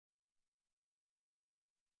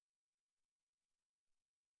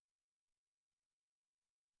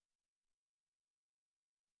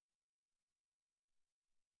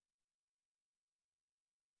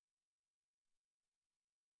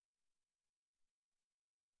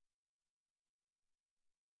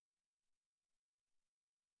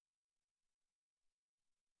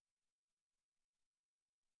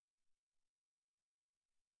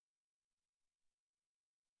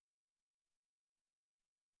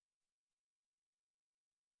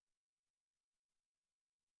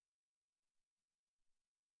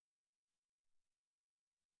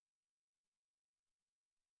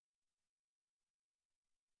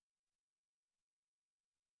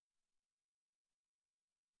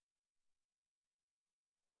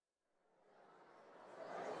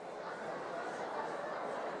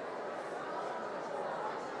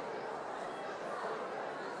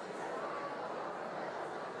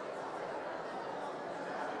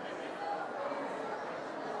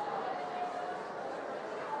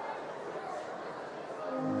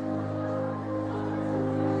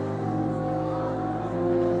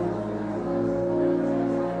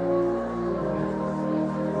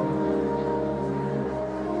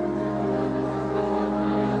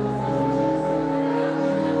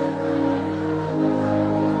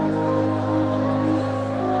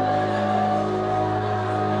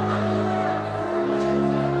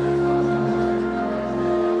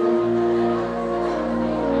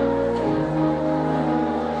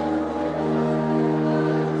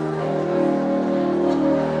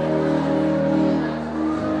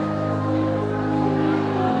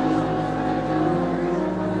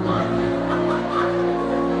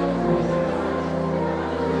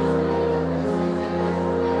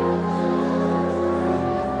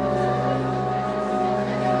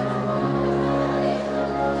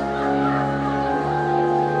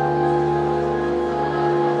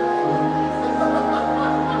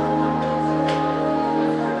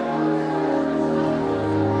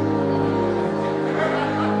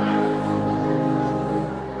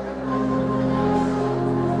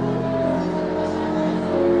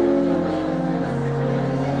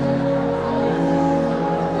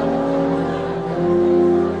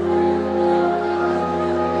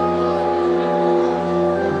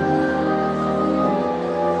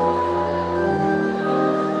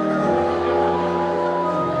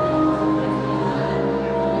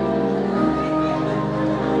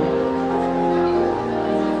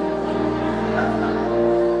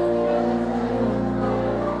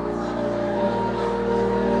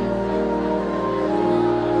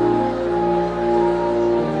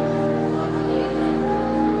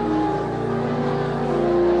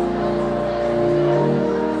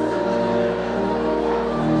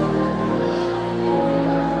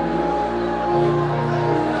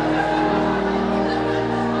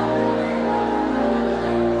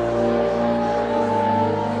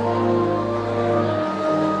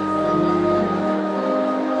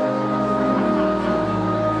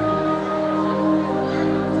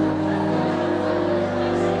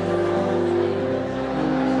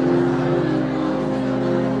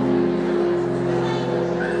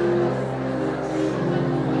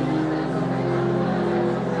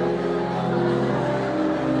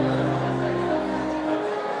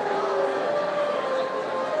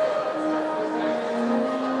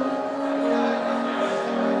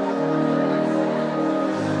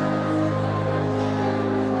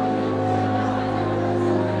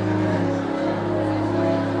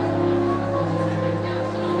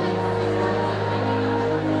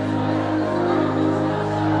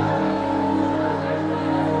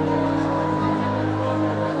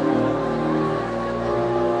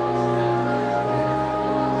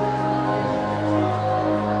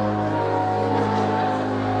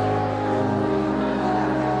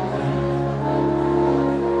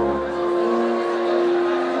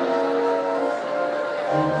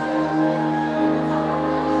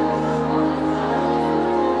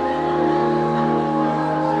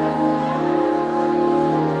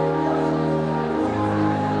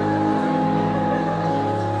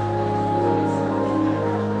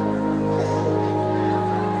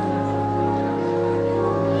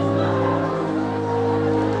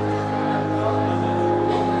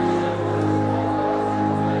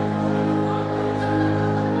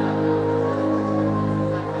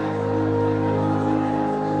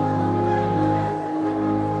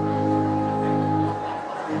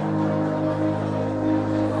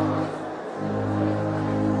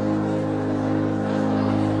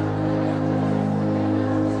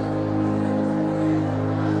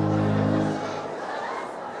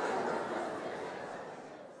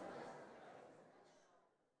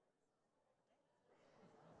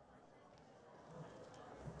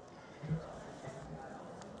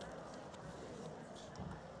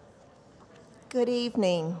Good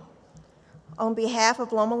evening. On behalf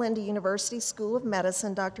of Loma University School of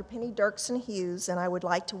Medicine, Dr. Penny Dirksen Hughes, and I would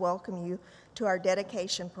like to welcome you to our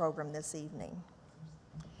dedication program this evening.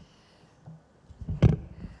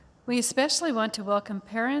 We especially want to welcome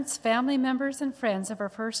parents, family members, and friends of our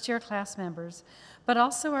first-year class members, but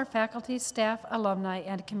also our faculty, staff, alumni,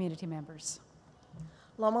 and community members.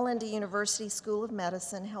 Loma University School of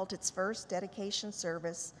Medicine held its first dedication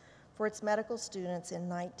service for its medical students in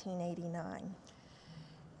 1989.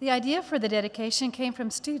 The idea for the dedication came from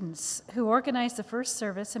students who organized the first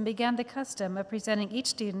service and began the custom of presenting each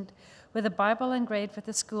student with a Bible engraved with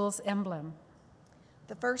the school's emblem.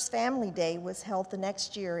 The first Family Day was held the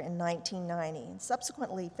next year in 1990.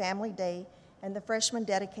 Subsequently, Family Day and the freshman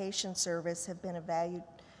dedication service have been a valued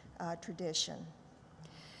tradition.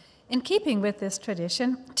 In keeping with this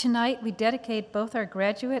tradition, tonight we dedicate both our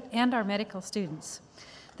graduate and our medical students.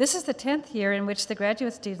 This is the 10th year in which the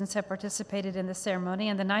graduate students have participated in the ceremony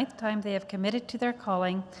and the 9th time they have committed to their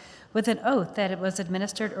calling with an oath that it was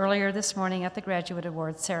administered earlier this morning at the graduate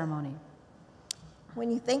awards ceremony. When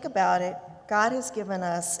you think about it, God has given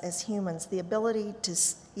us as humans the ability to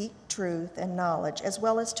seek truth and knowledge as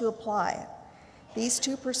well as to apply it. These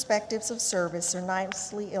two perspectives of service are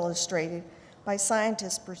nicely illustrated by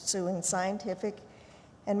scientists pursuing scientific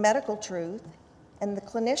and medical truth and the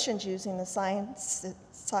clinicians using the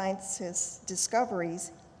science's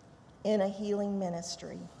discoveries in a healing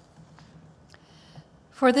ministry.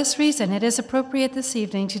 For this reason, it is appropriate this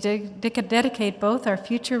evening to dedicate both our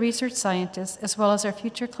future research scientists as well as our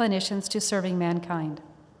future clinicians to serving mankind.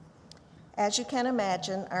 As you can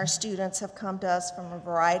imagine, our students have come to us from a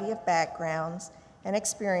variety of backgrounds and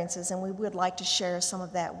experiences, and we would like to share some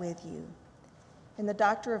of that with you. In the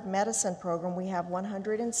Doctor of Medicine program, we have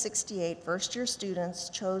 168 first-year students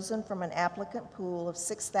chosen from an applicant pool of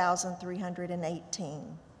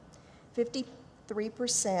 6,318.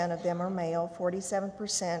 53% of them are male,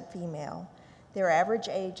 47% female. Their average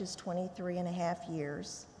age is 23.5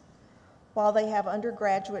 years. While they have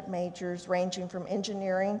undergraduate majors ranging from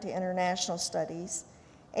engineering to international studies,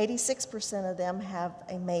 86% of them have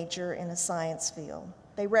a major in a science field.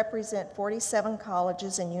 They represent 47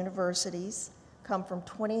 colleges and universities, come from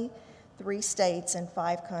 23 states and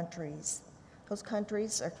 5 countries. Those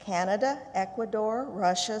countries are Canada, Ecuador,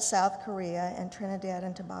 Russia, South Korea, and Trinidad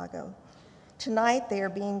and Tobago. Tonight, they are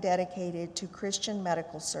being dedicated to Christian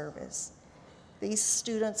medical service. These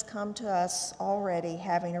students come to us already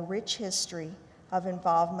having a rich history of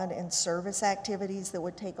involvement in service activities that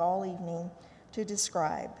would take all evening to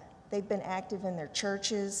describe. They've been active in their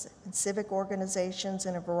churches and civic organizations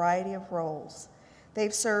in a variety of roles.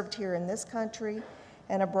 They've served here in this country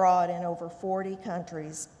and abroad in over 40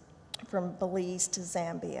 countries, from Belize to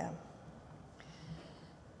Zambia.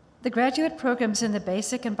 The graduate programs in the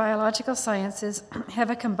basic and biological sciences have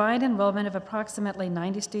a combined enrollment of approximately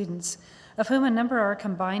 90 students, of whom a number are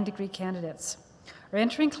combined degree candidates. Our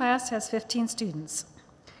entering class has 15 students.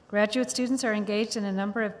 Graduate students are engaged in a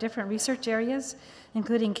number of different research areas,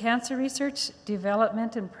 including cancer research,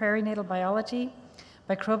 development and perinatal biology,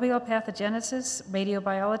 microbial pathogenesis,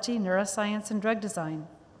 radiobiology, neuroscience, and drug design.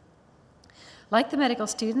 Like the medical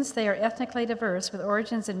students, they are ethnically diverse with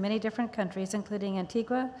origins in many different countries, including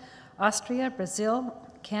Antigua, Austria, Brazil,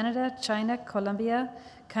 Canada, China, Colombia,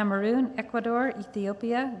 Cameroon, Ecuador,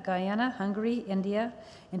 Ethiopia, Guyana, Hungary, India,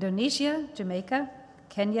 Indonesia, Jamaica,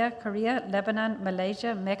 Kenya, Korea, Lebanon,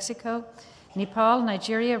 Malaysia, Mexico, Nepal,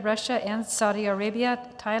 Nigeria, Russia, and Saudi Arabia,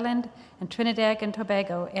 Thailand, and Trinidad and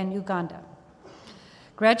Tobago, and Uganda.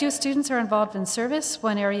 Graduate students are involved in service.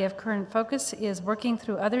 One area of current focus is working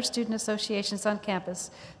through other student associations on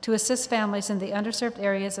campus to assist families in the underserved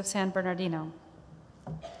areas of San Bernardino.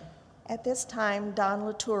 At this time, Don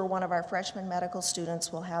Latour, one of our freshman medical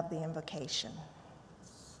students, will have the invocation.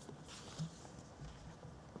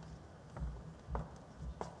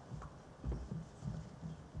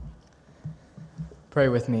 Pray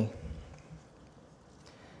with me.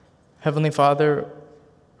 Heavenly Father,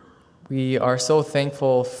 we are so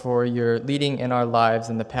thankful for your leading in our lives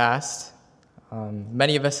in the past.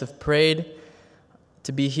 Many of us have prayed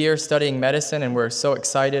to be here studying medicine, and we're so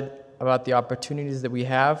excited about the opportunities that we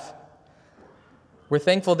have. We're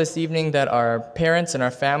thankful this evening that our parents and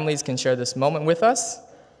our families can share this moment with us.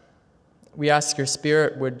 We ask your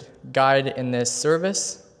Spirit would guide in this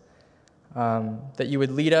service, that you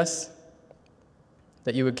would lead us,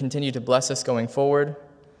 that you would continue to bless us going forward.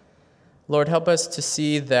 Lord, help us to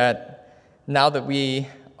see that now that we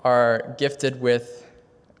are gifted with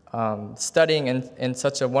studying in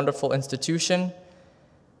such a wonderful institution,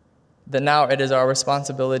 that now it is our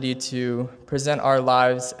responsibility to present our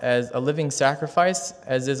lives as a living sacrifice,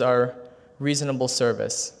 as is our reasonable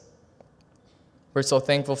service. We're so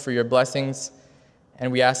thankful for your blessings,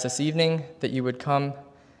 and we ask this evening that you would come,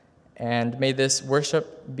 and may this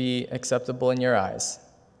worship be acceptable in your eyes.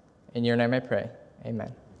 In your name I pray,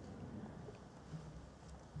 amen.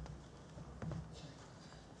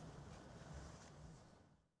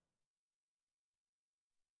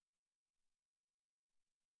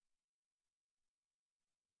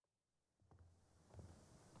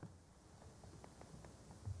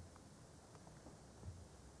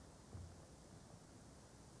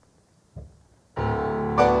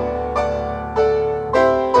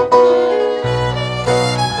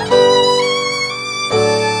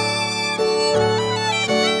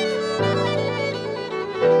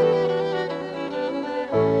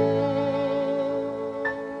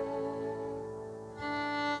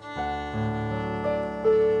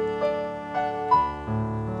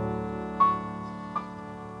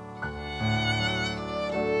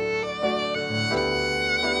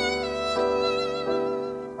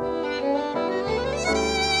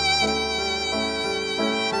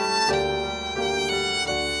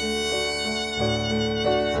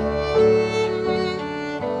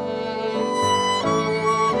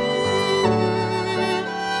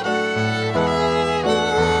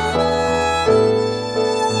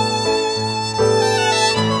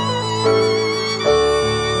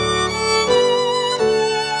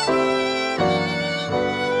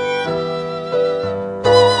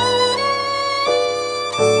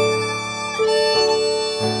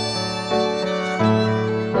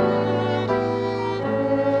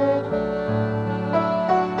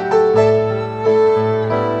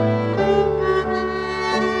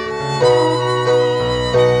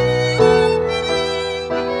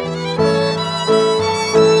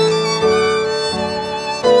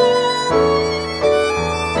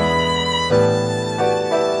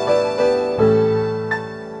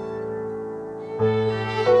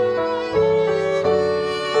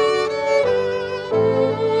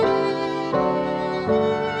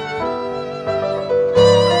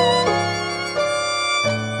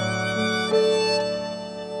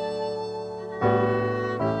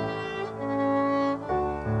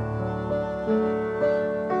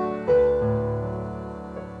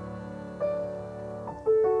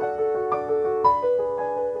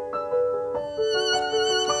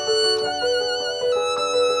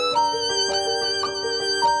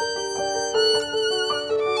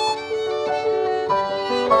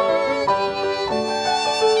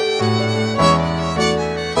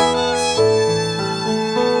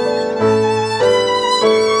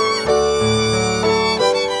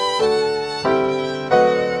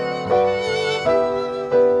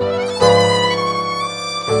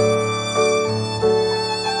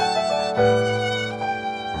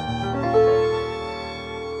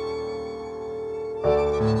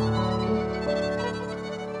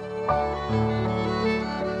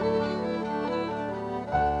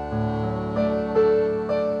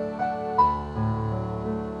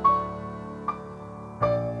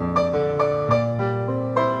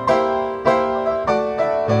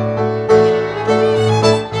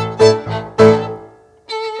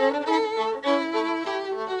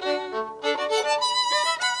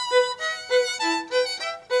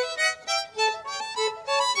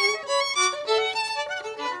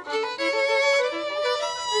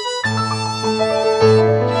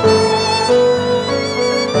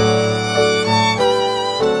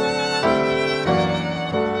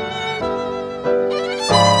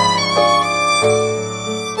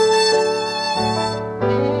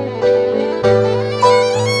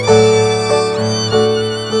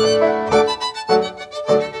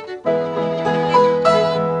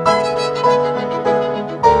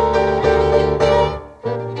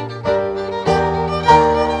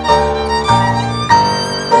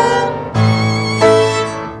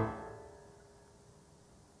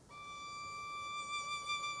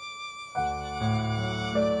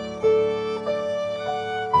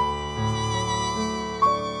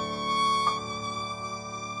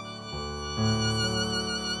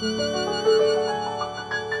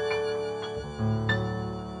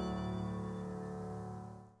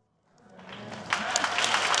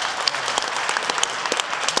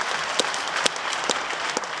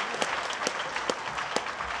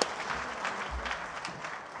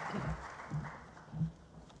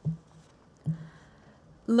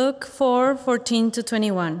 Luke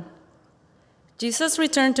 4:14-21. Jesus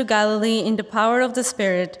returned to Galilee in the power of the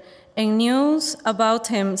Spirit, and news about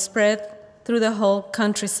him spread through the whole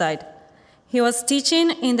countryside. He was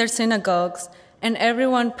teaching in their synagogues, and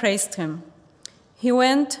everyone praised him. He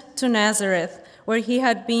went to Nazareth, where he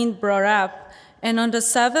had been brought up, And on the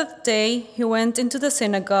Sabbath day he went into the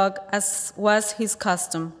synagogue, as was his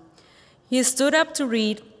custom. He stood up to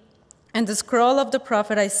read, and the scroll of the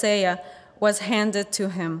prophet Isaiah was handed to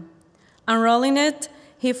him. Unrolling it,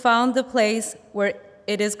 he found the place where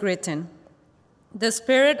it is written, "The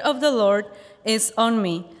Spirit of the Lord is on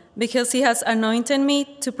me, because he has anointed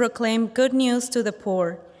me to proclaim good news to the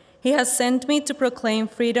poor. He has sent me to proclaim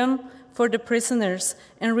freedom for the prisoners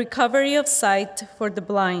and recovery of sight for the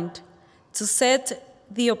blind, to set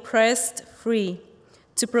the oppressed free,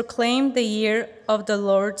 to proclaim the year of the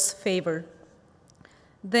Lord's favor."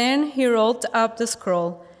 Then he rolled up the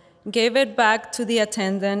scroll, gave it back to the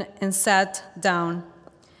attendant, and sat down.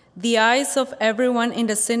 The eyes of everyone in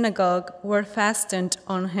the synagogue were fastened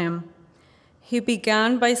on him. He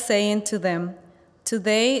began by saying to them,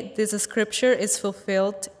 "Today this scripture is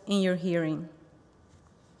fulfilled in your hearing."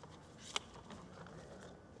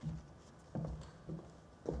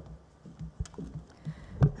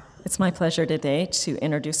 It's my pleasure today to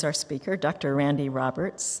introduce our speaker, Dr. Randy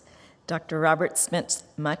Roberts. Dr. Roberts spent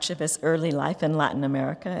much of his early life in Latin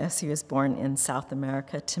America, as he was born in South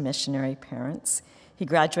America to missionary parents. He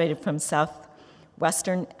graduated from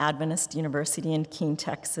Southwestern Adventist University in Keene,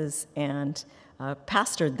 Texas, and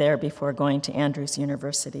pastored there before going to Andrews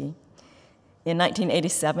University. In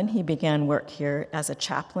 1987, he began work here as a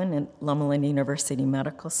chaplain at Loma University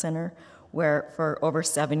Medical Center, where for over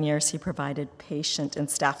 7 years he provided patient and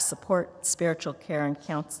staff support, spiritual care, and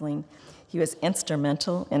counseling. He was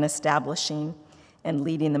instrumental in establishing and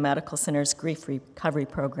leading the medical center's grief recovery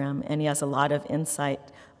program, and he has a lot of insight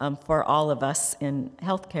for all of us in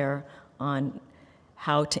healthcare on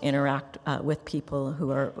how to interact with people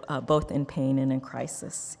who are both in pain and in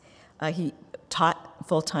crisis. He taught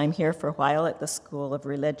full-time here for a while at the School of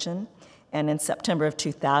Religion, and in September of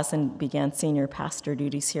 2000 began senior pastor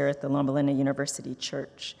duties here at the Loma Linda University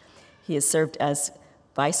Church. He has served as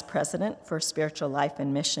vice president for spiritual life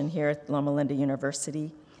and mission here at Loma Linda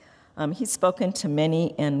University. He's spoken to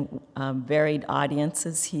many and varied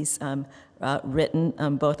audiences. He's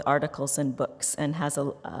written both articles and books and has a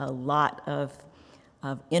lot of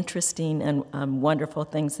interesting and wonderful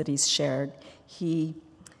things that he's shared. He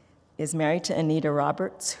is married to Anita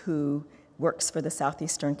Roberts, who works for the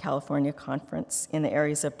Southeastern California Conference in the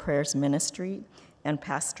areas of prayers ministry and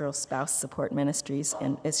pastoral spouse support ministries,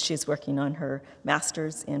 and as she's working on her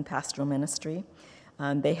master's in pastoral ministry.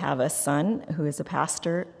 They have a son who is a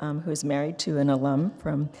pastor who's married to an alum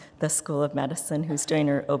from the School of Medicine who's doing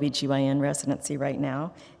her OBGYN residency right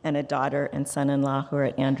now, and a daughter and son-in-law who are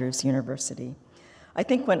at Andrews University. I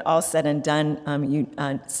think when all's said and done, you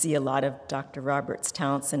see a lot of Dr. Roberts'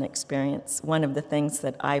 talents and experience. One of the things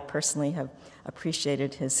that I personally have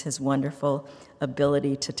appreciated is his wonderful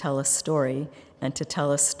ability to tell a story, and to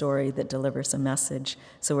tell a story that delivers a message.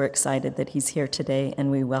 So we're excited that he's here today, and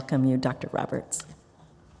we welcome you, Dr. Roberts.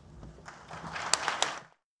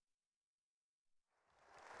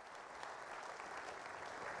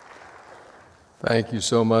 Thank you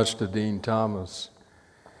so much to Dean Thomas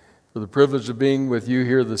for the privilege of being with you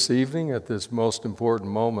here this evening at this most important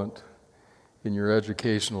moment in your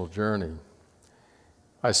educational journey.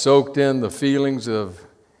 I soaked in the feelings of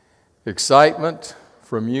excitement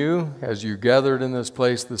from you as you gathered in this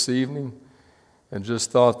place this evening, and just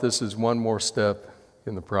thought this is one more step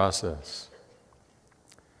in the process.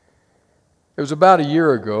 It was about a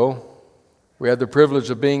year ago. We had the privilege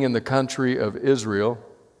of being in the country of Israel.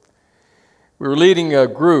 We were leading a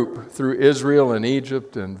group through Israel and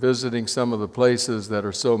Egypt and visiting some of the places that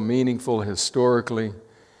are so meaningful historically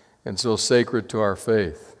and so sacred to our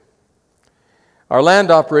faith. Our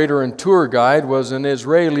land operator and tour guide was an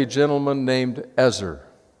Israeli gentleman named Ezer.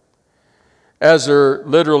 Ezer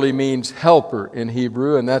literally means helper in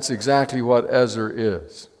Hebrew, and that's exactly what Ezer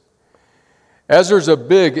is. Ezer's a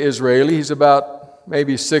big Israeli. He's about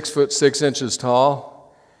maybe 6'6" tall.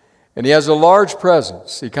 And he has a large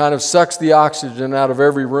presence. He kind of sucks the oxygen out of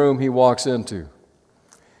every room he walks into.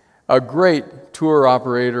 A great tour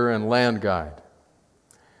operator and land guide.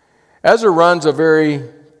 Ezer runs a very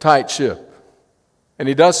tight ship, and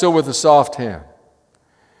he does so with a soft hand.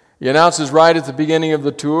 He announces right at the beginning of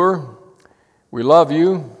the tour, "We love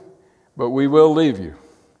you, but we will leave you."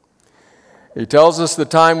 He tells us the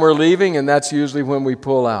time we're leaving, and that's usually when we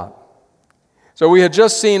pull out. So we had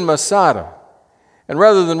just seen Masada. And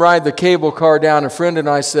rather than ride the cable car down, a friend and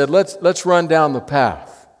I said, let's run down the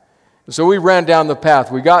path. And so we ran down the path.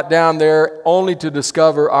 We got down there only to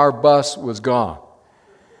discover our bus was gone.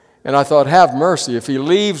 And I thought, have mercy. If he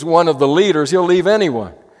leaves one of the leaders, he'll leave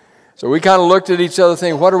anyone. So we kind of looked at each other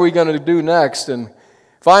thinking, what are we going to do next? And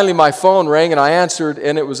finally my phone rang and I answered,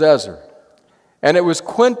 and it was Ezer. And it was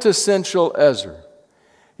quintessential Ezra.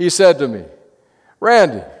 He said to me,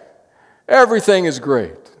 "Randy, everything is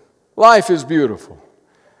great. Life is beautiful.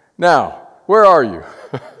 Now, where are you?"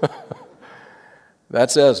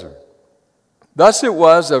 That's Ezra. Thus it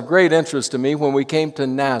was of great interest to me when we came to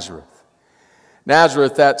Nazareth.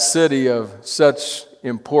 Nazareth, that city of such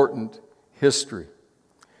important history.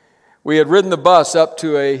 We had ridden the bus up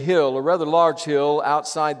to a hill, a rather large hill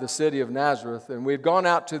outside the city of Nazareth, and we had gone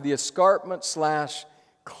out to the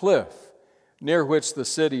escarpment/cliff near which the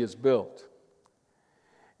city is built.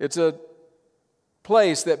 It's a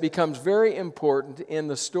place that becomes very important in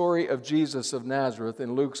the story of Jesus of Nazareth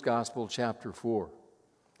in Luke's Gospel, chapter 4.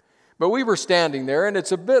 But we were standing there, and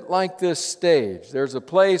it's a bit like this stage. There's a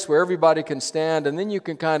place where everybody can stand, and then you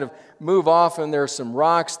can kind of move off, and there are some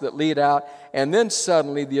rocks that lead out, and then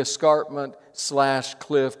suddenly the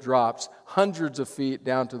escarpment/cliff drops hundreds of feet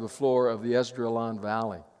down to the floor of the Esdraelon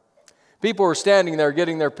Valley. People were standing there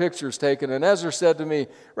getting their pictures taken, and Ezra said to me,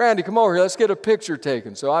 "Randy, come over here, let's get a picture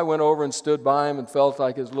taken." So I went over and stood by him and felt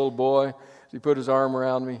like his little boy as he put his arm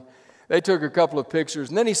around me. They took a couple of pictures,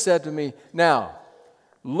 and then he said to me, "Now,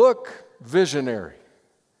 look visionary."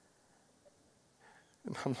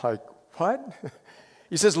 And I'm like, "What?"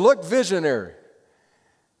 He says, "Look visionary."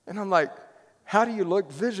 And I'm like, "How do you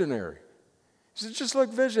look visionary?" He says, "Just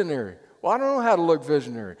look visionary." "Well, I don't know how to look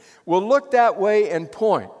visionary." "Well, look that way and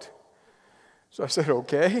point." So I said,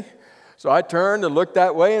 "Okay." So I turned and looked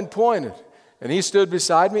that way and pointed. And he stood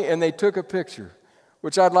beside me, and they took a picture,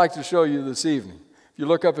 which I'd like to show you this evening. If you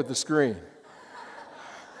look up at the screen.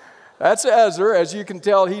 That's Ezra. As you can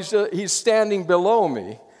tell, he's standing below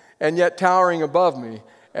me and yet towering above me.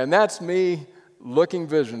 And that's me looking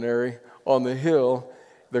visionary on the hill,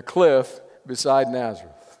 the cliff beside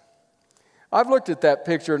Nazareth. I've looked at that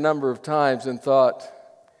picture a number of times and thought,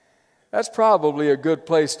 that's probably a good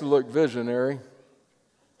place to look visionary,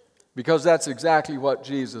 because that's exactly what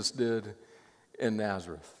Jesus did in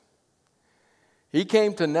Nazareth. He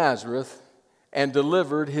came to Nazareth and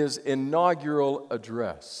delivered his inaugural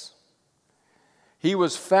address. He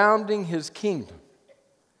was founding his kingdom,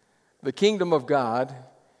 the kingdom of God,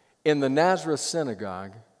 in the Nazareth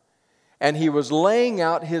synagogue, and he was laying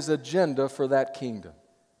out his agenda for that kingdom.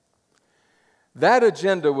 That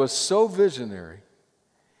agenda was so visionary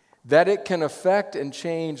that it can affect and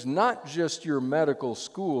change not just your medical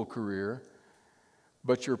school career,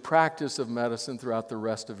 but your practice of medicine throughout the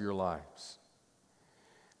rest of your lives.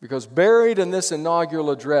 Because buried in this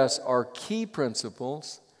inaugural address are key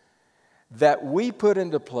principles that we put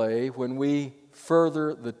into play when we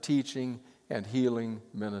further the teaching and healing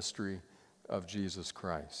ministry of Jesus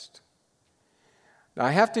Christ. Now,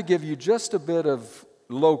 I have to give you just a bit of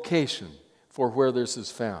location for where this is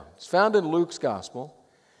found. It's found in Luke's Gospel.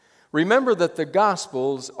 Remember that the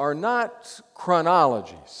Gospels are not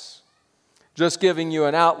chronologies, just giving you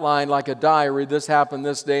an outline like a diary. This happened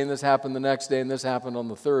this day, and this happened the next day, and this happened on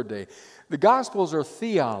the third day. The Gospels are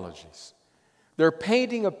theologies. They're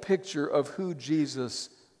painting a picture of who Jesus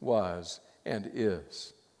was and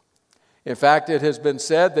is. In fact, it has been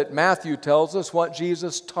said that Matthew tells us what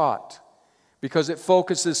Jesus taught, because it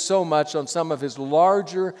focuses so much on some of his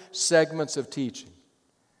larger segments of teaching.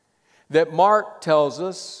 That Mark tells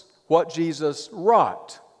us what Jesus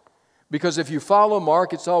wrought, because if you follow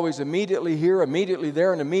Mark, it's always immediately here, immediately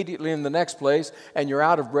there, and immediately in the next place, and you're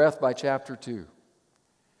out of breath by chapter 2.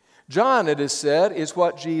 John, it is said, is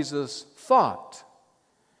what Jesus thought,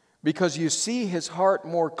 because you see his heart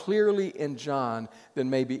more clearly in John than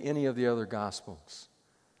maybe any of the other Gospels.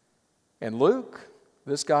 And Luke,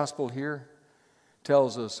 this Gospel here,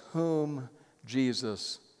 tells us whom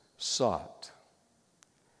Jesus sought.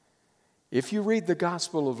 If you read the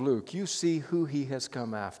Gospel of Luke, you see who he has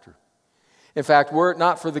come after. In fact, were it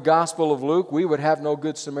not for the Gospel of Luke, we would have no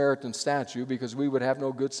Good Samaritan statue, because we would have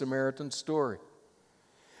no Good Samaritan story.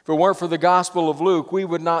 If it weren't for the Gospel of Luke, we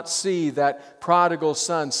would not see that prodigal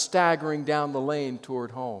son staggering down the lane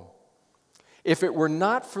toward home. If it were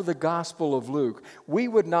not for the Gospel of Luke, we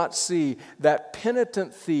would not see that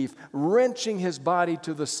penitent thief wrenching his body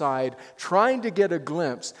to the side, trying to get a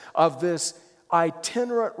glimpse of this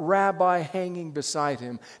itinerant rabbi hanging beside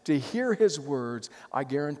him to hear his words, "I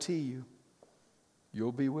guarantee you,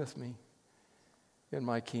 you'll be with me in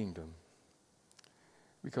my kingdom."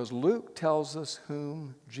 Because Luke tells us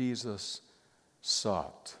whom Jesus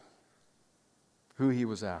sought, who he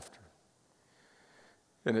was after.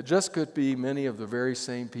 And it just could be many of the very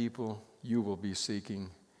same people you will be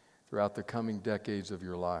seeking throughout the coming decades of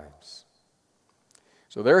your lives.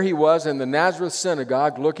 So there he was in the Nazareth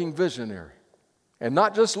synagogue looking visionary. And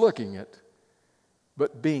not just looking it,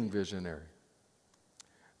 but being visionary.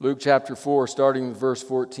 Luke chapter 4, starting with verse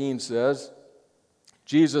 14, says,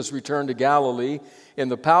 Jesus returned to Galilee in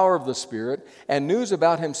the power of the Spirit, and news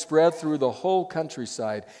about him spread through the whole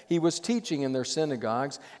countryside. He was teaching in their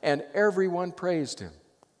synagogues, and everyone praised him.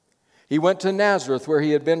 He went to Nazareth, where he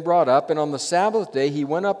had been brought up, and on the Sabbath day he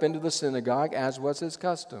went up into the synagogue, as was his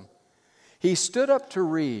custom. He stood up to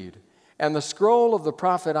read, and the scroll of the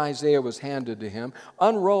prophet Isaiah was handed to him.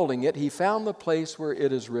 Unrolling it, he found the place where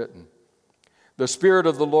it is written, "The Spirit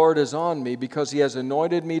of the Lord is on me, because he has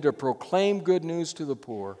anointed me to proclaim good news to the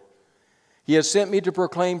poor. He has sent me to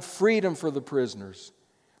proclaim freedom for the prisoners,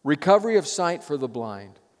 recovery of sight for the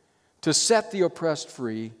blind, to set the oppressed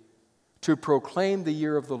free, to proclaim the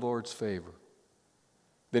year of the Lord's favor."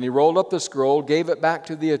 Then he rolled up the scroll, gave it back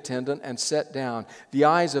to the attendant, and sat down. The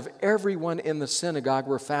eyes of everyone in the synagogue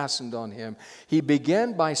were fastened on him. He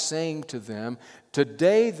began by saying to them,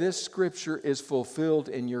 "Today this scripture is fulfilled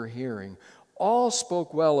in your hearing." All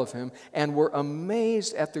spoke well of him and were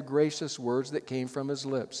amazed at the gracious words that came from his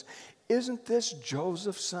lips. "Isn't this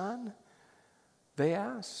Joseph's son?" they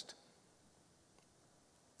asked.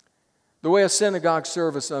 The way a synagogue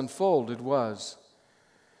service unfolded was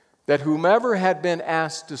that whomever had been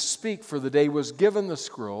asked to speak for the day was given the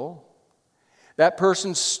scroll. That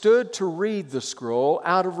person stood to read the scroll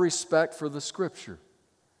out of respect for the scripture.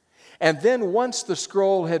 And then once the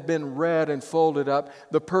scroll had been read and folded up,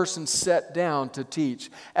 the person sat down to teach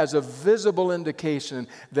as a visible indication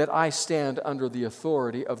that I stand under the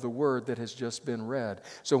authority of the word that has just been read.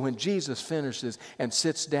 So when Jesus finishes and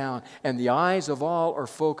sits down and the eyes of all are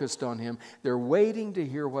focused on him, they're waiting to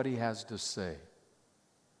hear what he has to say.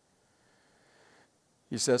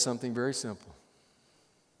 He says something very simple.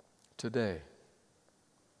 Today,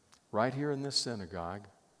 right here in this synagogue,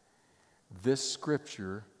 this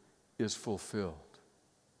scripture is fulfilled.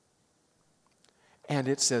 And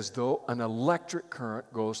it's as though an electric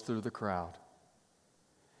current goes through the crowd.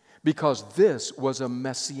 Because this was a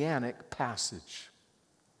messianic passage.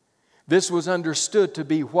 This was understood to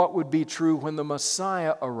be what would be true when the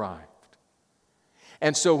Messiah arrived.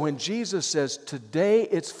 And so when Jesus says, "Today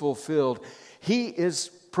it's fulfilled," he is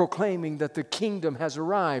proclaiming that the kingdom has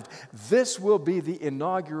arrived. This will be the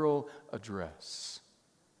inaugural address.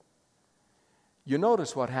 You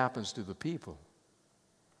notice what happens to the people.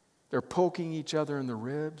 They're poking each other in the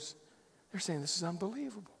ribs. They're saying, "This is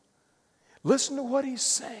unbelievable. Listen to what he's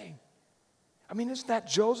saying. I mean, isn't that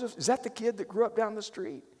Joseph? Is that the kid that grew up down the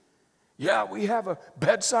street? Yeah, we have a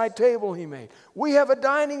bedside table he made. We have a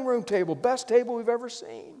dining room table, best table we've ever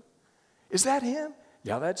seen. Is that him?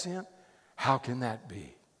 Yeah, that's him. How can that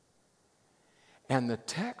be?" And the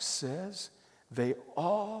text says they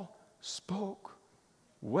all spoke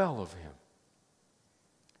well of him.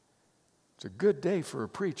 It's a good day for a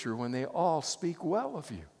preacher when they all speak well of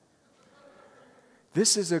you.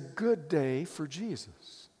 This is a good day for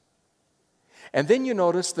Jesus. And then you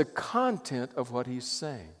notice the content of what he's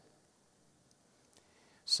saying.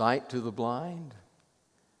 Sight to the blind,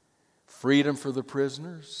 freedom for the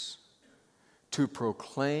prisoners, to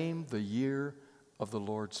proclaim the year of the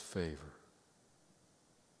Lord's favor.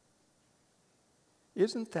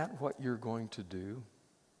 Isn't that what you're going to do?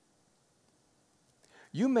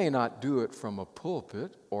 You may not do it from a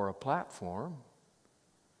pulpit or a platform,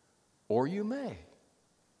 or you may.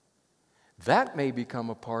 That may become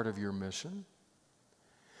a part of your mission.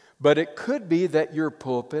 But it could be that your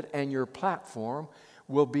pulpit and your platform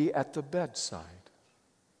will be at the bedside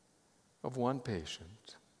of one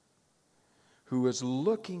patient who is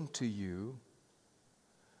looking to you,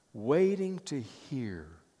 waiting to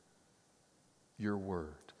hear your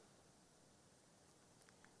word.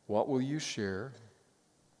 What will you share?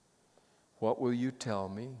 What will you tell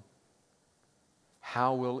me?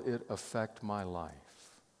 How will it affect my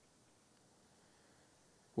life?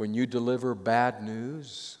 When you deliver bad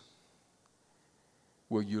news,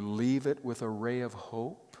 will you leave it with a ray of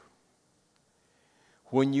hope?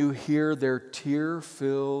 When you hear their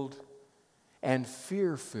tear-filled and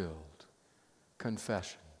fear-filled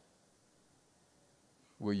confession,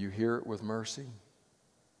 will you hear it with mercy?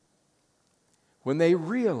 When they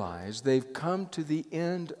realize they've come to the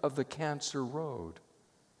end of the cancer road,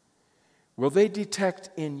 will they detect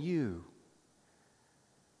in you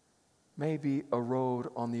maybe a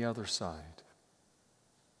road on the other side?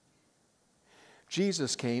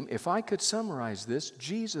 Jesus came, if I could summarize this,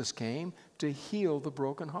 Jesus came to heal the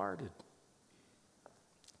brokenhearted,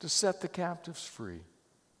 to set the captives free,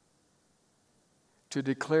 to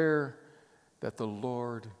declare that the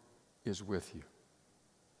Lord is with you.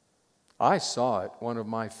 I saw it, one of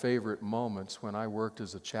my favorite moments when I worked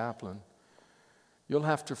as a chaplain. You'll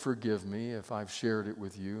have to forgive me if I've shared it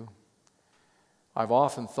with you. I've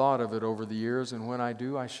often thought of it over the years, and when I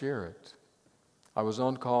do, I share it. I was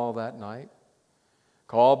on call that night,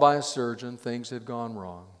 called by a surgeon. Things had gone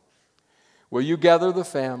wrong. Will you gather the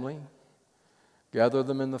family? Gather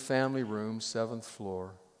them in the family room, 7th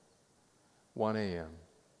floor, 1 a.m.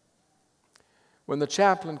 When the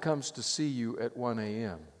chaplain comes to see you at 1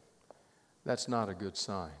 a.m., that's not a good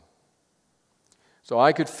sign. So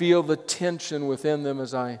I could feel the tension within them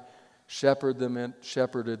as I shepherded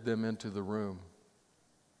them into the room.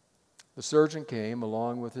 The surgeon came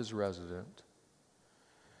along with his resident.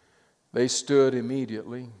 They stood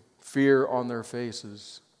immediately, fear on their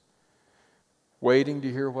faces, waiting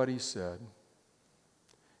to hear what he said.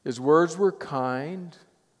 His words were kind,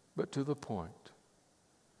 but to the point.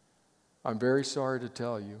 I'm very sorry to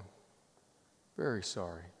tell you, very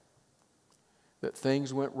sorry, that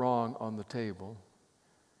things went wrong on the table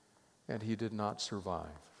and he did not survive.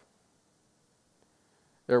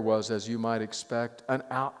 There was, as you might expect, an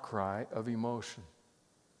outcry of emotion.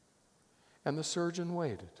 And the surgeon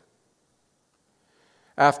waited.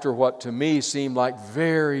 After what to me seemed like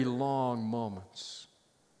very long moments,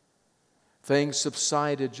 things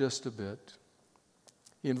subsided just a bit.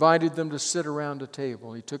 He invited them to sit around a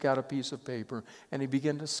table. He took out a piece of paper and he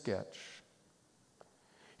began to sketch.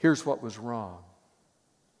 Here's what was wrong.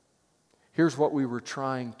 Here's what we were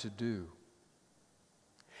trying to do.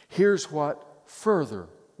 Here's what further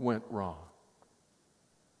went wrong.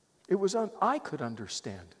 I could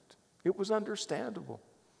understand it. It was understandable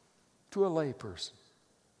to a layperson.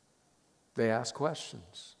 They asked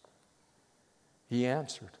questions. He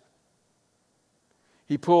answered.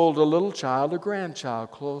 He pulled a little child, a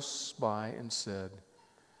grandchild, close by and said,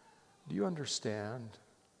 "Do you understand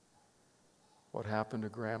what happened to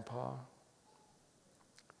Grandpa?"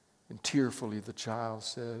 And tearfully the child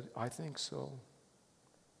said, "I think so."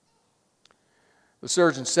 The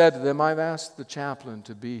surgeon said to them, "I've asked the chaplain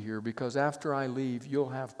to be here because after I leave, you'll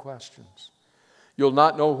have questions. You'll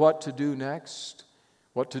not know what to do next,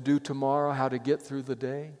 what to do tomorrow, how to get through the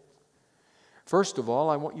day. First of all,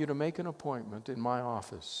 I want you to make an appointment in my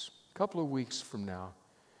office a couple of weeks from now,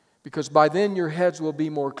 because by then your heads will be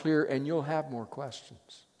more clear and you'll have more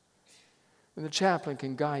questions. And the chaplain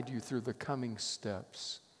can guide you through the coming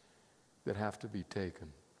steps that have to be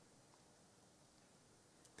taken."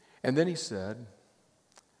 And then he said,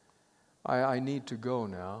 I need to go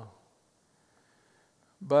now,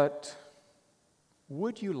 but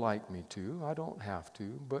would you like me to? I don't have to,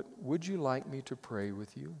 but would you like me to pray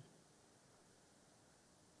with you?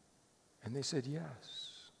 And they said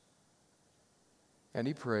yes. And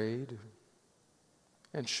he prayed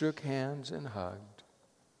and shook hands and hugged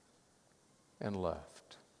and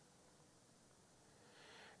left.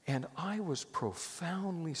 And I was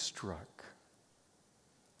profoundly struck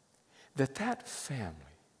that family,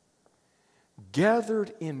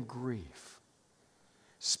 gathered in grief,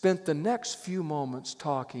 spent the next few moments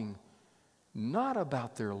talking not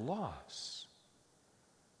about their loss,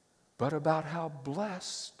 but about how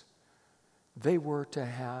blessed they were to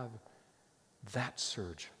have that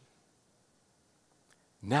surgeon.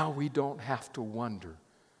 Now we don't have to wonder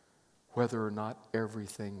whether or not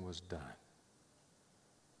everything was done.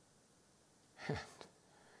 And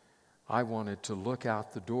I wanted to look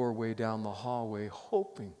out the doorway down the hallway,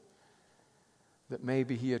 hoping that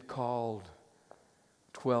maybe he had called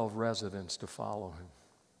 12 residents to follow him,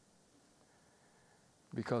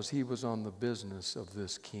 because he was on the business of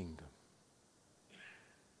this kingdom,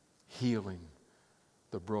 healing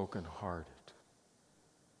the brokenhearted.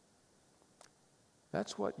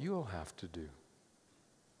 That's what you'll have to do.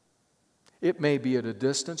 It may be at a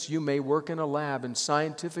distance. You may work in a lab in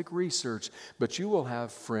scientific research, but you will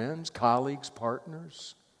have friends, colleagues,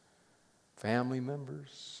 partners, family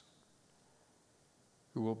members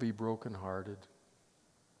who will be brokenhearted.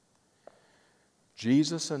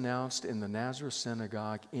 Jesus announced in the Nazareth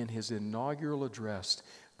synagogue in his inaugural address,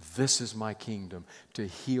 "This is my kingdom, to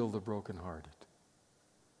heal the brokenhearted."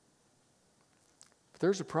 But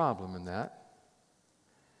there's a problem in that,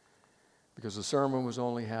 because the sermon was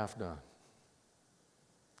only half done.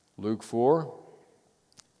 Luke 4,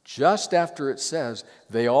 just after it says,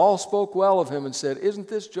 "They all spoke well of him and said, 'Isn't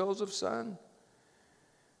this Joseph's son?'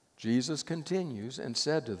 Jesus continues and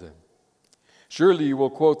said to them, 'Surely you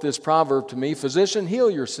will quote this proverb to me, "Physician,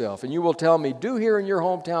 heal yourself." And you will tell me, "Do here in your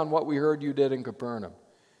hometown what we heard you did in Capernaum."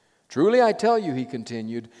 Truly I tell you," he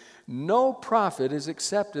continued, "no prophet is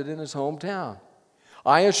accepted in his hometown.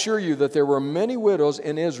 I assure you that there were many widows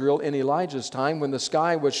in Israel in Elijah's time, when the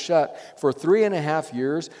sky was shut for 3.5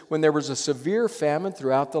 years, when there was a severe famine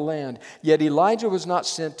throughout the land. Yet Elijah was not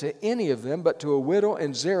sent to any of them, but to a widow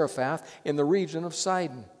in Zarephath in the region of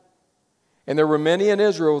Sidon. And there were many in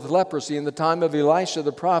Israel with leprosy in the time of Elisha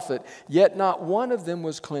the prophet, yet not one of them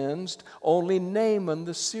was cleansed, only Naaman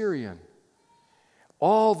the Syrian.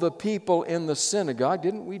 All the people in the synagogue,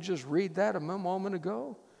 didn't we just read that a moment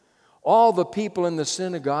ago? All the people in the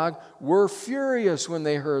synagogue were furious when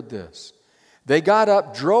they heard this. They got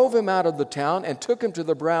up, drove him out of the town, and took him to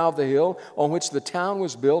the brow of the hill on which the town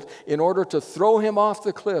was built in order to throw him off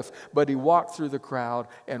the cliff. But he walked through the crowd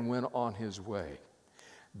and went on his way.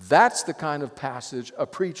 That's the kind of passage a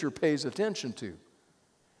preacher pays attention to.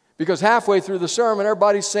 Because halfway through the sermon,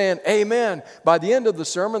 everybody's saying, amen. By the end of the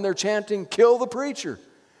sermon, they're chanting, kill the preacher.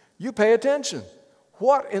 You pay attention.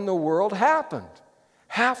 What in the world happened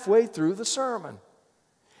halfway through the sermon?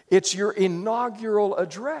 It's your inaugural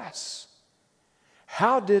address.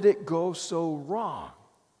 How did it go so wrong?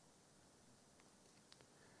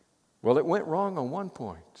 Well, it went wrong on one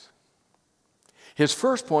point. His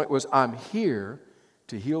first point was, I'm here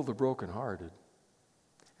to heal the brokenhearted.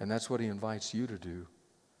 And that's what he invites you to do.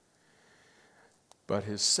 But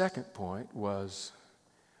his second point was,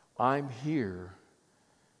 I'm here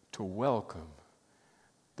to welcome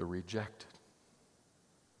the rejected.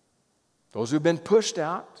 Those who've been pushed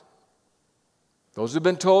out, those who've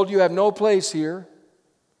been told you have no place here,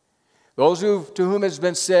 those to whom has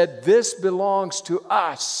been said, this belongs to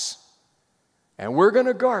us, and we're going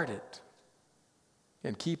to guard it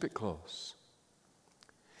and keep it close.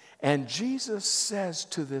 And Jesus says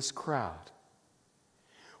to this crowd,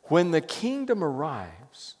 when the kingdom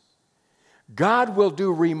arrives, God will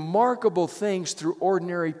do remarkable things through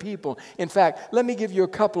ordinary people. In fact, let me give you a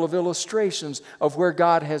couple of illustrations of where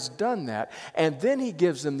God has done that. And then he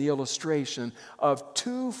gives them the illustration of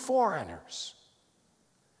two foreigners,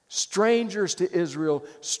 strangers to Israel,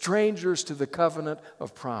 strangers to the covenant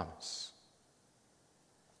of promise.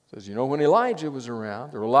 He says, when Elijah was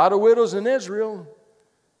around, there were a lot of widows in Israel.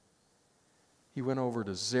 He went over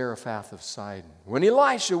to Zarephath of Sidon. When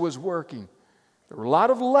Elisha was working, there were a lot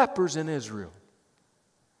of lepers in Israel.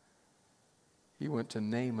 He went to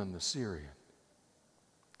Naaman the Syrian.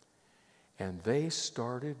 And they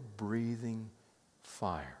started breathing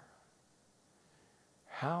fire.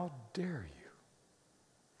 How dare you?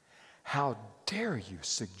 How dare you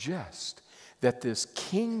suggest that this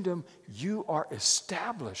kingdom you are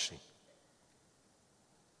establishing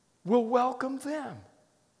will welcome them?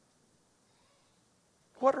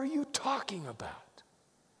 What are you talking about?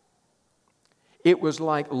 It was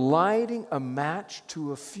like lighting a match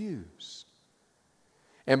to a fuse.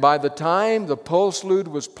 And by the time the postlude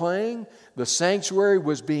was playing, the sanctuary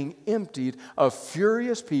was being emptied of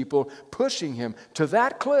furious people pushing him to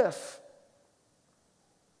that cliff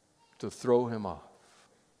to throw him off.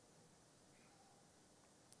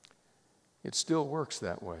 It still works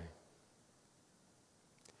that way.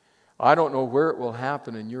 I don't know where it will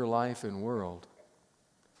happen in your life and world.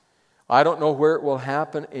 I don't know where it will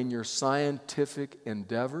happen in your scientific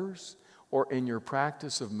endeavors or in your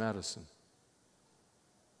practice of medicine.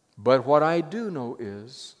 But what I do know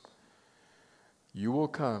is you will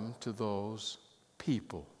come to those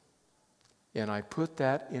people. And I put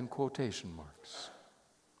that in quotation marks.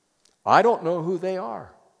 I don't know who they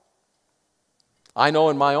are. I know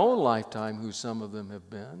in my own lifetime who some of them have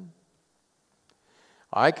been.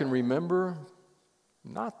 I can remember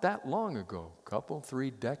not that long ago, a 3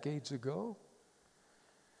 decades ago,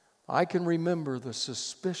 I can remember the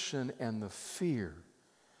suspicion and the fear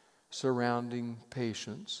surrounding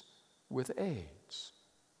patients with AIDS.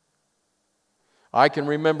 I can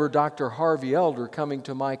remember Dr. Harvey Elder coming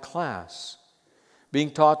to my class, being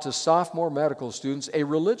taught to sophomore medical students a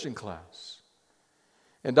religion class.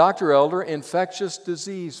 And Dr. Elder, infectious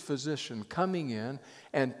disease physician, coming in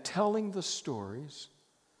and telling the stories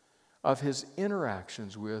of his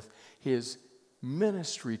interactions with, his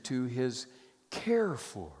ministry to, his care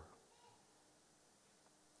for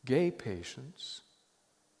gay patients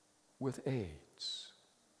with AIDS.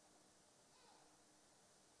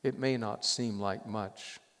 It may not seem like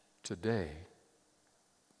much today.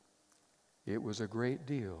 It was a great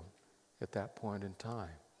deal at that point in time.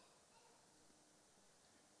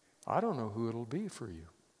 I don't know who it'll be for you,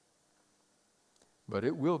 but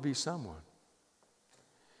it will be someone.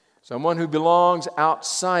 Someone who belongs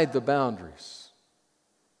outside the boundaries.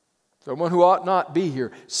 Someone who ought not be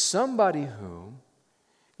here. Somebody whom,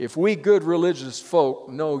 if we good religious folk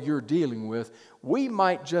know you're dealing with, we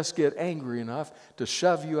might just get angry enough to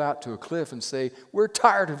shove you out to a cliff and say, we're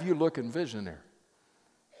tired of you looking visionary.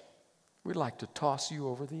 We'd like to toss you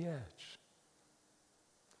over the edge.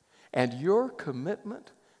 And your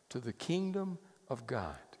commitment to the kingdom of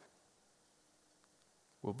God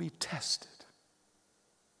will be tested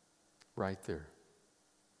right there.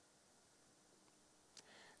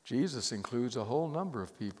 Jesus includes a whole number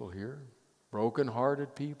of people here,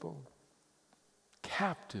 broken-hearted people,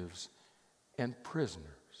 captives, and prisoners.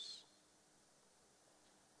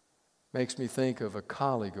 Makes me think of a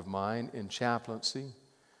colleague of mine in chaplaincy.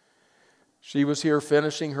 She was here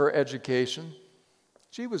finishing her education.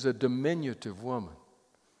 She was a diminutive woman,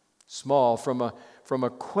 small, from a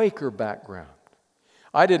Quaker background.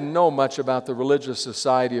 I didn't know much about the Religious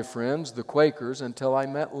Society of Friends, the Quakers, until I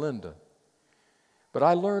met Linda. But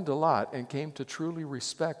I learned a lot and came to truly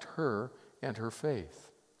respect her and her faith.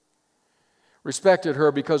 Respected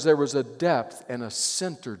her because there was a depth and a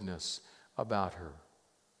centeredness about her.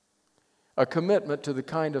 A commitment to the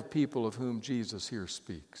kind of people of whom Jesus here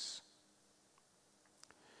speaks.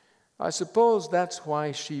 I suppose that's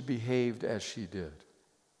why she behaved as she did.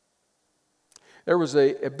 There was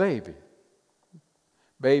a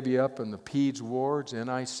baby up in the peds wards,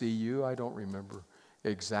 NICU, I don't remember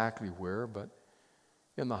exactly where, but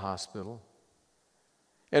in the hospital.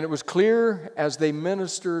 And it was clear as they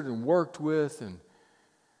ministered and worked with and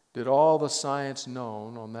did all the science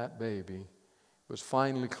known on that baby, it was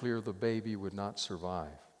finally clear the baby would not survive.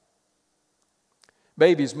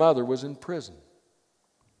 Baby's mother was in prison,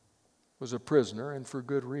 was a prisoner, and for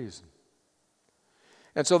good reason.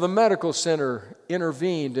 And so the medical center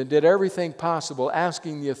intervened and did everything possible,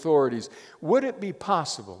 asking the authorities, would it be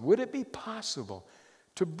possible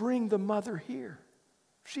to bring the mother here?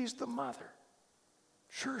 She's the mother.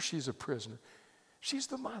 Sure, she's a prisoner. She's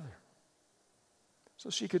the mother.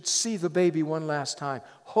 So she could see the baby one last time,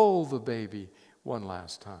 hold the baby one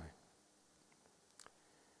last time.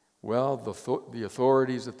 Well, the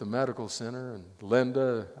authorities at the medical center, and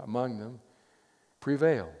Linda among them,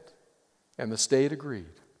 prevailed. And the state agreed.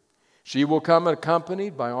 She will come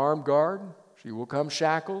accompanied by armed guard. She will come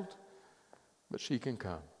shackled, but she can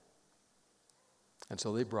come. And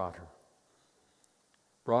so they brought her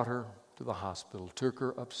to the hospital, took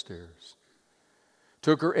her upstairs,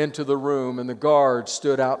 took her into the room, and the guards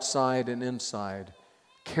stood outside and inside,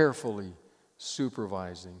 carefully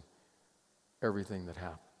supervising everything that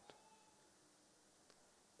happened.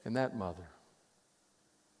 And that mother,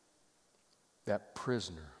 that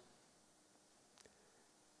prisoner,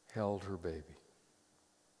 held her baby.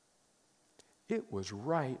 It was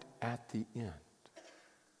right at the end.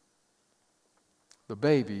 The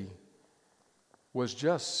baby was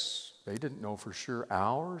just, they didn't know for sure,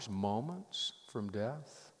 hours, moments from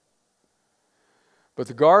death. But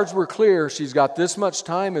the guards were clear, she's got this much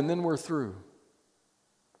time and then we're through.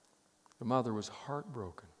 The mother was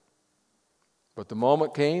heartbroken. But the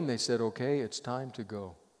moment came, they said, okay, it's time to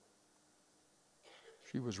go.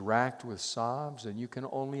 She was racked with sobs, and you can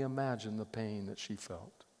only imagine the pain that she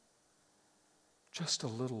felt. Just a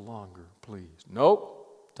little longer, please.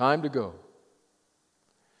 Nope, time to go.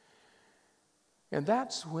 And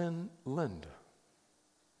that's when Linda,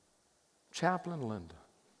 Chaplain Linda,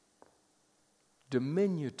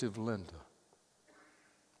 diminutive Linda,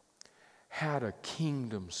 had a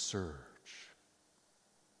kingdom surge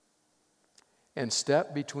and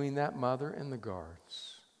stepped between that mother and the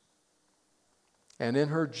guards. And in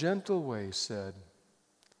her gentle way said,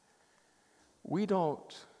 we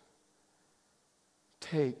don't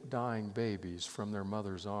take dying babies from their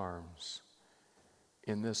mother's arms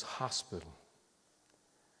in this hospital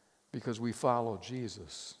because we follow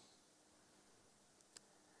Jesus,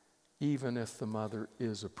 even if the mother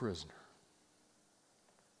is a prisoner.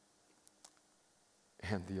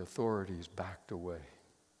 And the authorities backed away.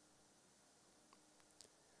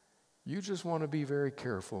 You just want to be very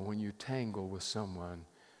careful when you tangle with someone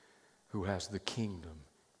who has the kingdom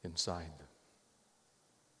inside them.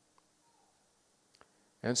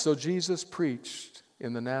 And so Jesus preached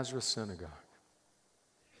in the Nazareth synagogue.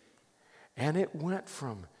 And it went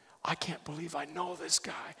from, I can't believe I know this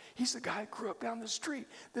guy. He's the guy who grew up down the street.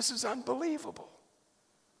 This is unbelievable.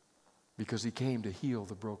 Because he came to heal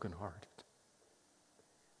the brokenhearted.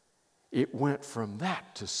 It went from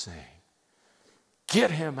that to saying,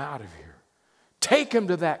 get him out of here. Take him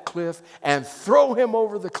to that cliff and throw him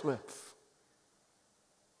over the cliff.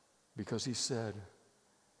 Because he said,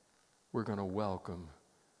 we're going to welcome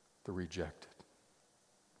the rejected.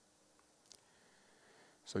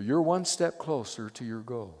 So you're one step closer to your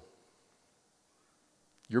goal.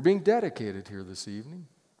 You're being dedicated here this evening.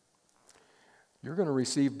 You're going to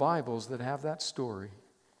receive Bibles that have that story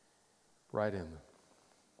right in them.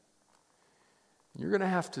 You're going to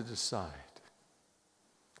have to decide.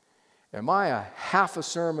 Am I a half a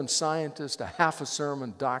sermon scientist, a half a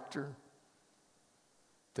sermon doctor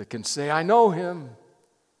that can say, I know him,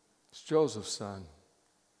 it's Joseph's son?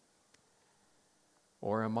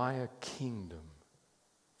 Or am I a kingdom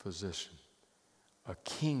physician, a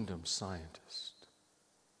kingdom scientist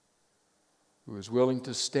who is willing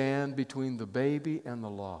to stand between the baby and the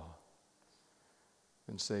law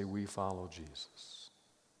and say, we follow Jesus.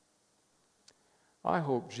 I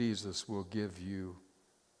hope Jesus will give you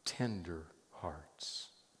tender hearts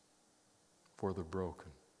for the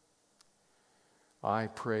broken. I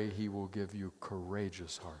pray he will give you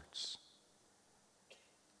courageous hearts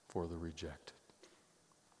for the rejected.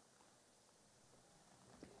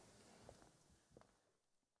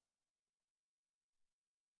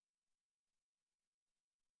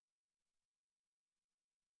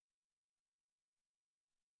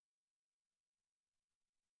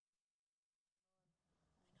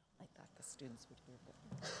 I thought the students would hear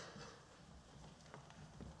better.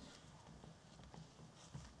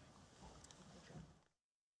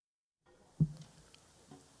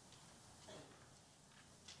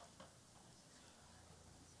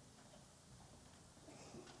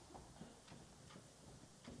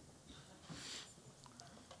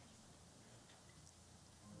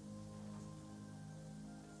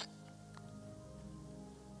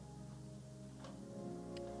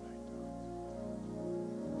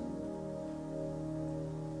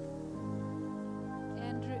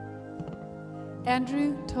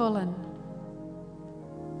 Andrew Tolan.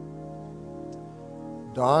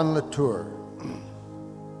 Don Latour.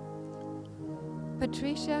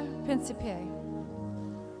 Patricia Principe.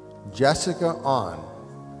 Jessica On.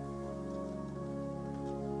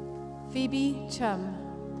 Phoebe Chum.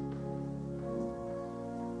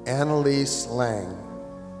 Annalise Lang.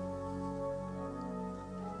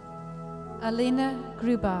 Alina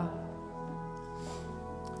Gruba.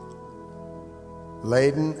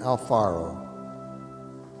 Layden Alfaro.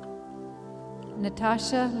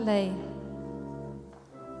 Natasha Lay.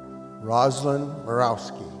 Rosalind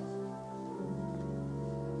Borowski.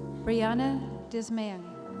 Brianna Disman.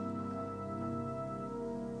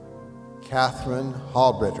 Catherine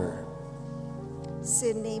Hallbritter.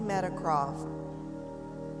 Sydney Metacroft.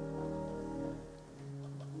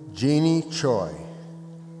 Jeannie Choi.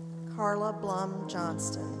 Carla Blum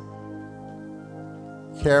Johnston.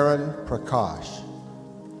 Karen Prakash.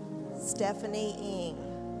 Stephanie Ing.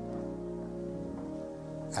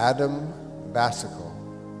 Adam Basical.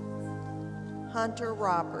 Hunter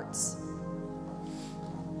Roberts.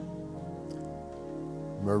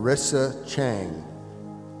 Marissa Chang.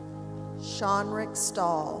 Seanrick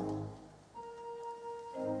Stahl.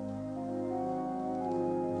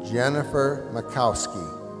 Jennifer Makowski.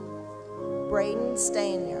 Braden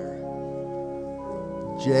Stanier.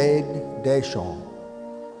 Jade Deschamps.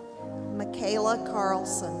 Michaela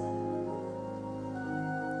Carlson.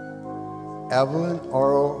 Evelyn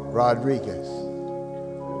Oro Rodriguez.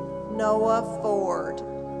 Noah Ford.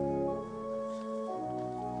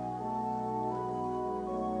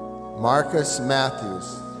 Marcus Matthews.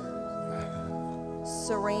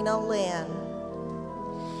 Serena Lynn.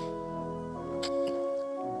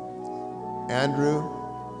 Andrew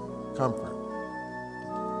Comfort.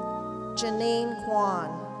 Janine Kwan.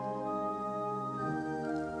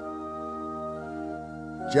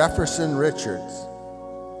 Jefferson Richards.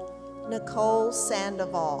 Nicole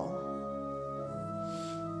Sandoval.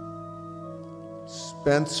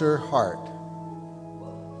 Spencer Hart.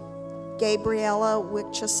 Gabriella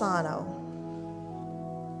Wicchesano.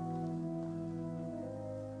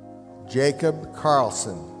 Jacob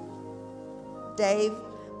Carlson. Dave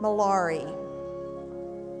Malari.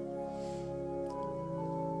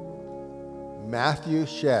 Matthew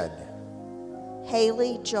Shedd.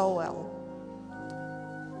 Haley Joel.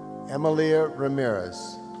 Emilia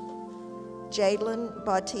Ramirez. Jalen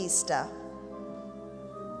Bautista.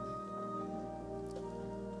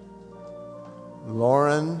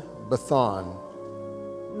 Lauren Bethon.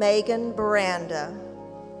 Megan Baranda.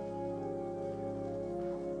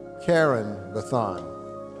 Karen Bethon.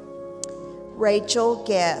 Rachel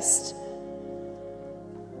Guest.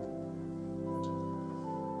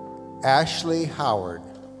 Ashley Howard.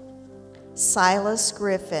 Silas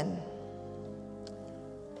Griffin.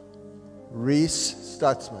 Reese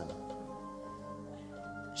Stutzman.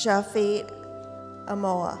 Jafi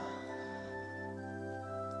Amoa.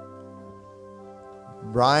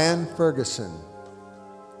 Brian Ferguson.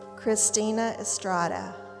 Christina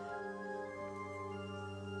Estrada.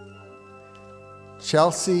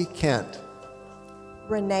 Chelsea Kent.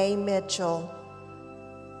 Renee Mitchell.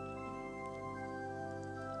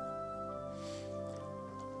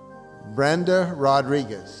 Brenda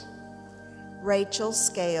Rodriguez. Rachel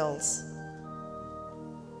Scales.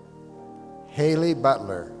 Haley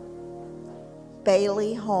Butler.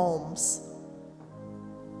 Bailey Holmes.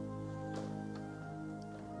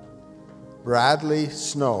 Bradley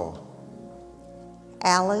Snow.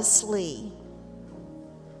 Alice Lee,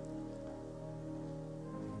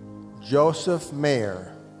 Joseph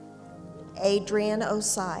Mayer, Adrian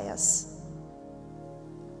Osias,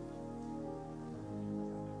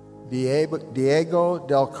 Diego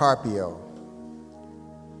Del Carpio,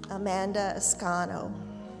 Amanda Escano,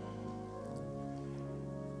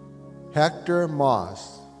 Hector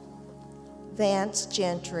Moss, Vance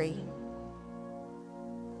Gentry,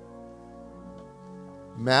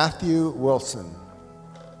 Matthew Wilson,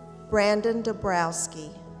 Brandon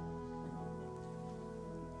Dabrowski,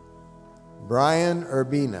 Brian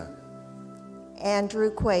Urbina,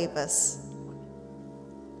 Andrew Cuevas,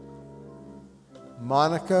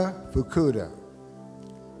 Monica Fukuda,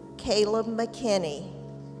 Caleb McKinney,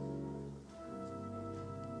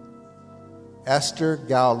 Esther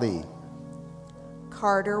Gowlee,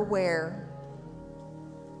 Carter Ware,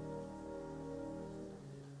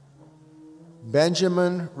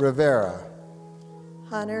 Benjamin Rivera,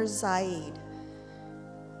 Hunter Zaid,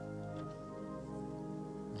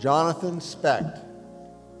 Jonathan Specht,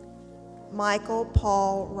 Michael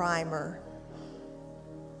Paul Reimer,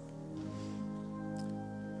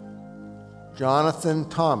 Jonathan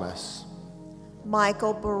Thomas,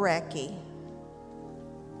 Michael Barecki,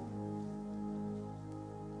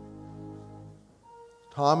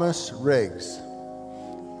 Thomas Riggs,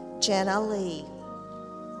 Jenna Lee,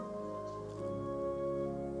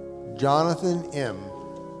 Jonathan M.,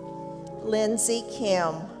 Lindsay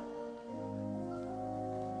Kim,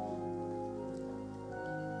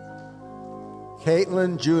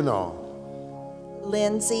 Caitlin Juno,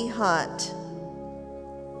 Lindsay Hunt,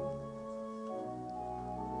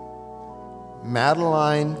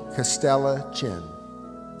 Madeline Costella Chin,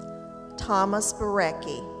 Thomas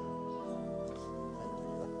Barecki,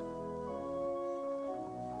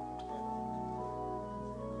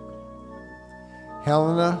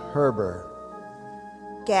 Helena Herber,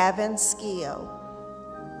 Gavin Skio,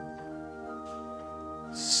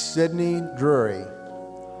 Sydney Drury,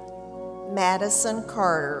 Madison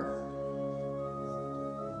Carter,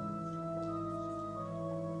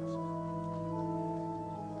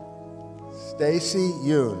 Stacy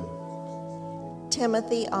Yoon,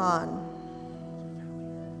 Timothy On,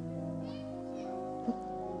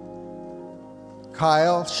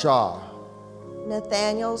 Kyle Shaw,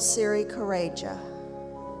 Nathaniel Siri Courageous,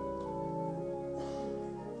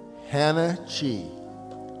 Hannah Chi,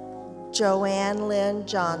 Joanne Lynn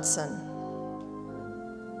Johnson,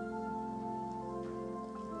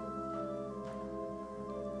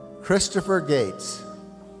 Christopher Gates,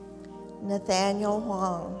 Nathaniel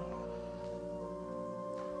Huang,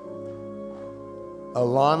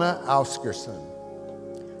 Alana Auskerson,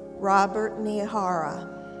 Robert Nihara,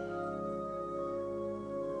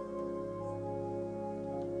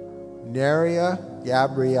 Neria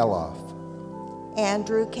Gabrielov,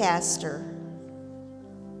 Andrew Castor,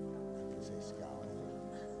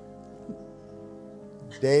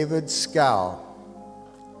 David Scow,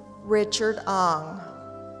 Richard Ong,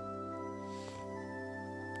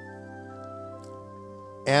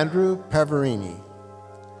 Andrew Peverini,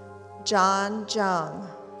 John Jung,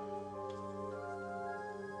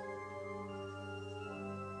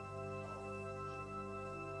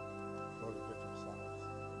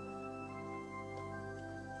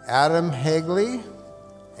 Adam Hagley,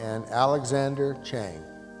 and Alexander Chang.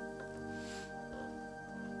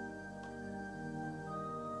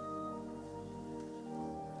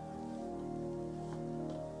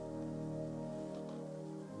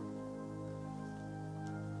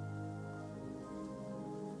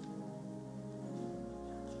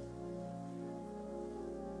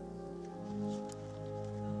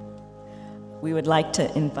 We would like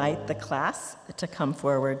to invite the class to come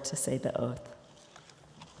forward to say the oath.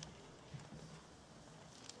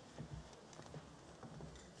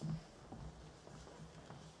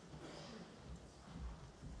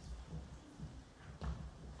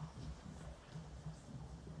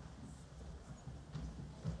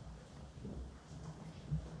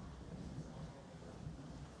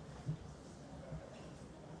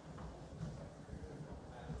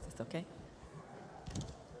 Is this okay?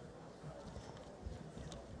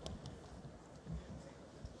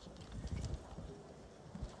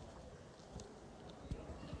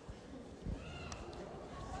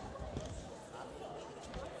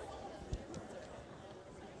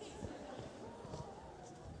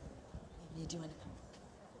 Do you want to come?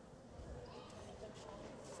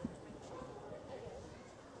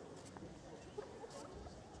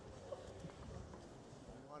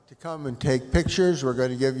 Want to come and take pictures? We're going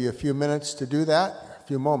to give you a few minutes to do that, a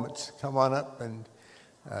few moments. Come on up and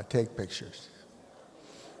take pictures.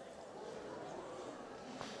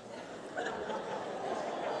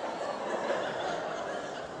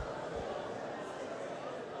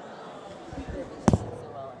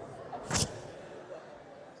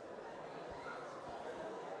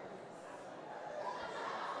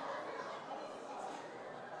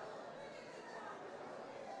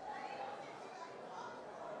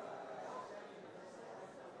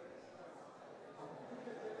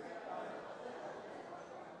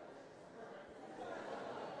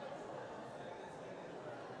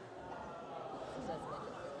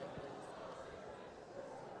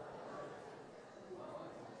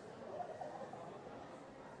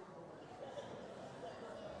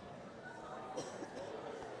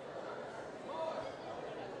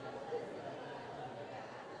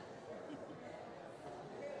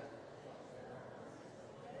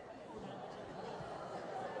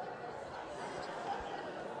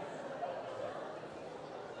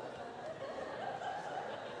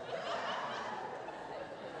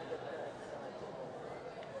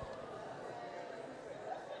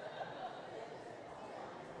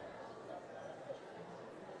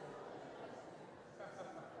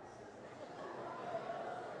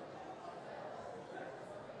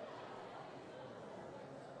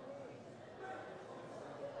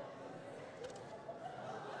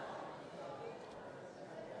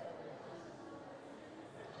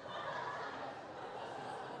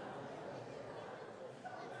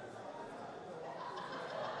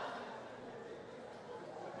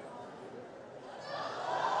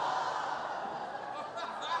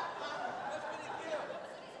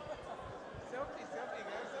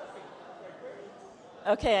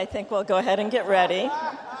 Okay, I think we'll go ahead and get ready. Selfie,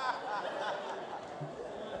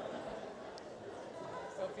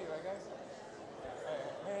 right, guys?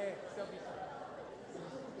 Hey, selfie.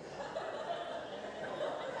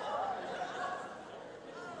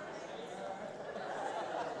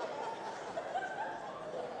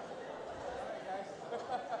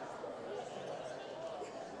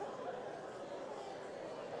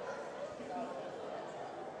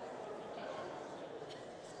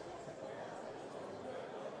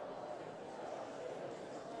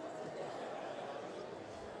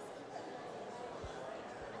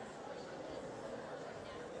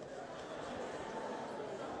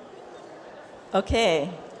 Okay,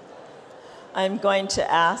 I'm going to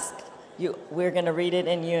ask you, we're going to read it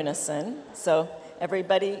in unison. So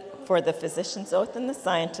everybody, for the physician's oath and the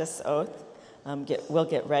scientist's oath, we'll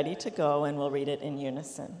get ready to go and we'll read it in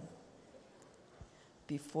unison.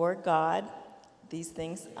 Before God, these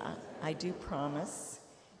things I do promise.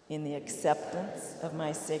 In the acceptance of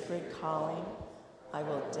my sacred calling, I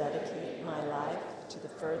will dedicate my life to the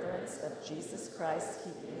furtherance of Jesus Christ's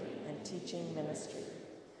keeping and teaching ministry.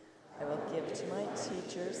 I will give to my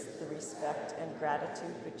teachers the respect and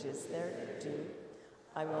gratitude which is their due.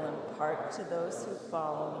 I will impart to those who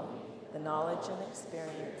follow me the knowledge and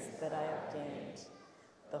experience that I have gained.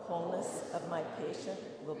 The wholeness of my patient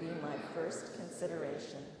will be my first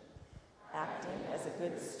consideration. Acting as a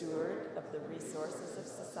good steward of the resources of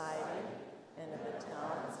society and of the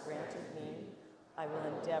talents granted me, I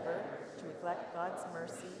will endeavor to reflect God's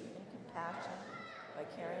mercy and compassion by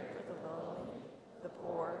caring for the lonely, the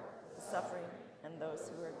poor, the suffering, and those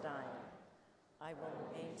who are dying. I will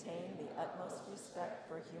maintain the utmost respect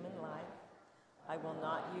for human life. I will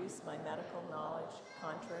not use my medical knowledge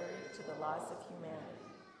contrary to the laws of humanity.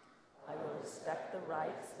 I will respect the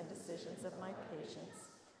rights and decisions of my patients.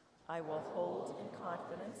 I will hold in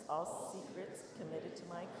confidence all secrets committed to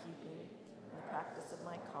my keeping in the practice of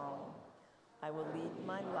my calling. I will lead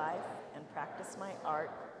my life and practice my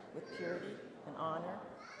art with purity and honor,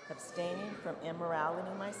 abstaining from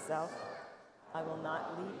immorality myself. I will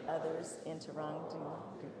not lead others into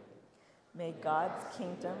wrongdoing. May God's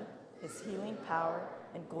kingdom, his healing power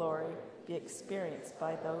and glory be experienced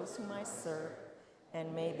by those whom I serve,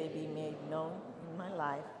 and may they be made known in my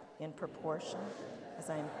life in proportion as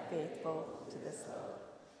I am faithful to this law.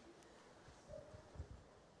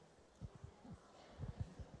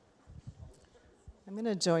 I'm going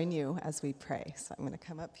to join you as we pray, so I'm going to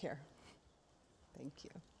come up here. Thank you.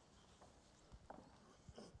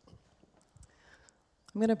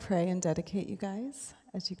 I'm going to pray and dedicate you guys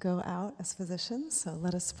as you go out as physicians, so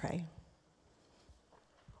let us pray.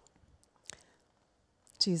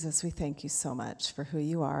 Jesus, we thank you so much for who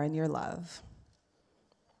you are and your love.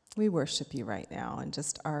 We worship you right now and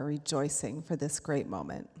just are rejoicing for this great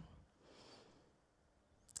moment.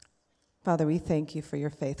 Father, we thank you for your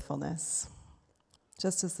faithfulness.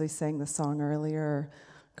 Just as we sang the song earlier,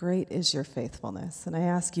 great is your faithfulness. And I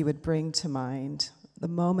ask you would bring to mind the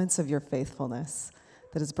moments of your faithfulness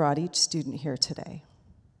that has brought each student here today.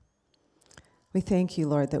 We thank you,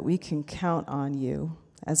 Lord, that we can count on you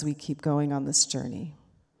as we keep going on this journey.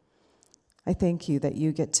 I thank you that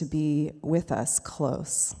you get to be with us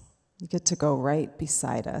close. You get to go right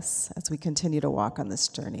beside us as we continue to walk on this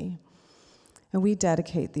journey. And we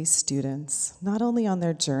dedicate these students not only on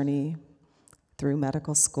their journey through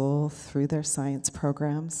medical school, through their science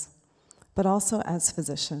programs, but also as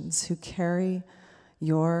physicians who carry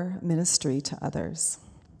your ministry to others.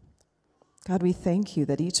 God, we thank you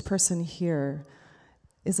that each person here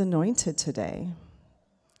is anointed today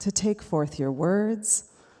to take forth your words,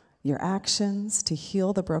 your actions, to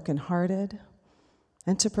heal the brokenhearted,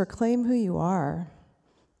 and to proclaim who you are,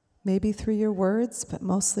 maybe through your words, but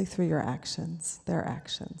mostly through your actions, their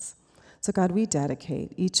actions. So God, we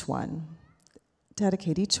dedicate each one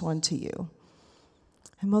to you.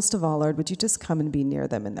 And most of all, Lord, would you just come and be near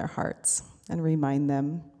them in their hearts and remind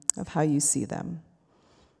them of how you see them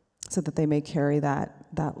so that they may carry that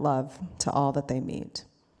love to all that they meet.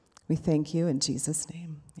 We thank you in Jesus'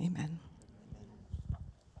 name. Amen.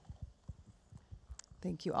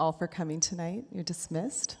 Thank you all for coming tonight. You're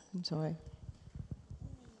dismissed. Enjoy.